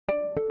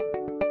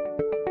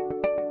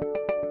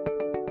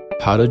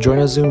How to join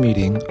a Zoom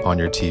meeting on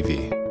your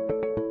TV.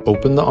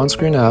 Open the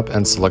ONSCREEN app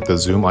and select the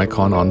Zoom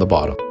icon on the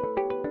bottom.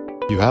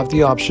 You have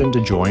the option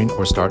to join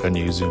or start a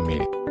new Zoom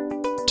meeting.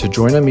 To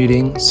join a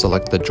meeting,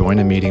 select the Join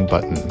a Meeting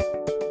button.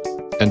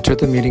 Enter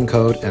the meeting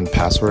code and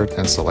password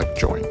and select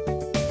Join.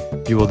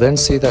 You will then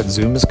see that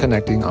Zoom is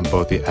connecting on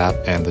both the app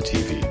and the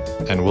TV,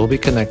 and will be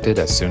connected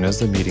as soon as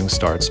the meeting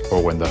starts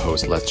or when the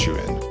host lets you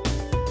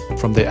in.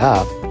 From the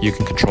app, you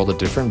can control the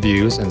different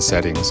views and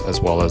settings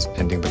as well as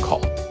ending the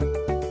call.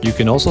 You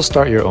can also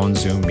start your own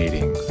Zoom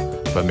meeting,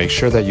 but make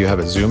sure that you have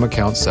a Zoom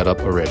account set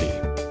up already.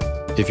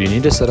 If you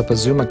need to set up a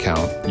Zoom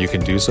account, you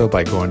can do so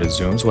by going to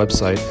Zoom's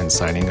website and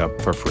signing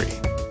up for free.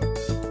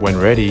 When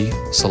ready,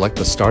 select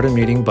the Start a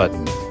Meeting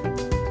button.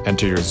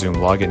 Enter your Zoom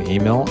login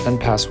email and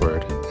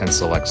password and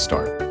select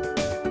Start.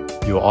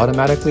 You will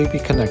automatically be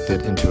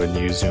connected into a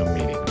new Zoom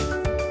meeting.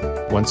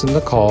 Once in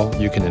the call,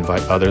 you can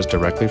invite others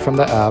directly from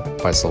the app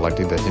by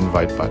selecting the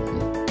Invite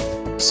button.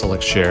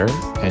 Select Share,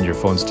 and your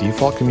phone's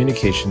default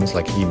communications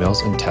like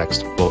emails and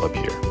text will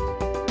appear.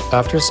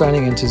 After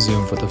signing into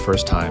Zoom for the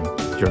first time,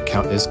 your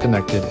account is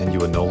connected and you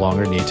will no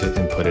longer need to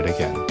input it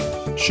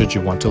again. Should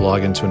you want to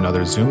log into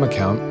another Zoom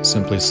account,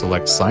 simply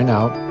select Sign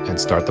Out and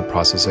start the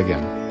process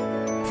again.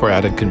 For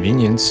added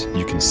convenience,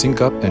 you can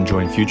sync up and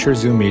join future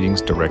Zoom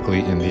meetings directly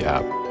in the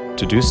app.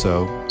 To do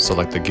so,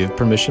 select the Give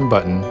Permission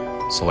button,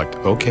 select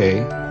OK,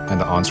 and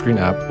the ONSCREEN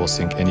app will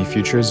sync any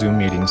future Zoom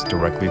meetings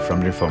directly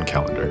from your phone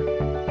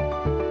calendar.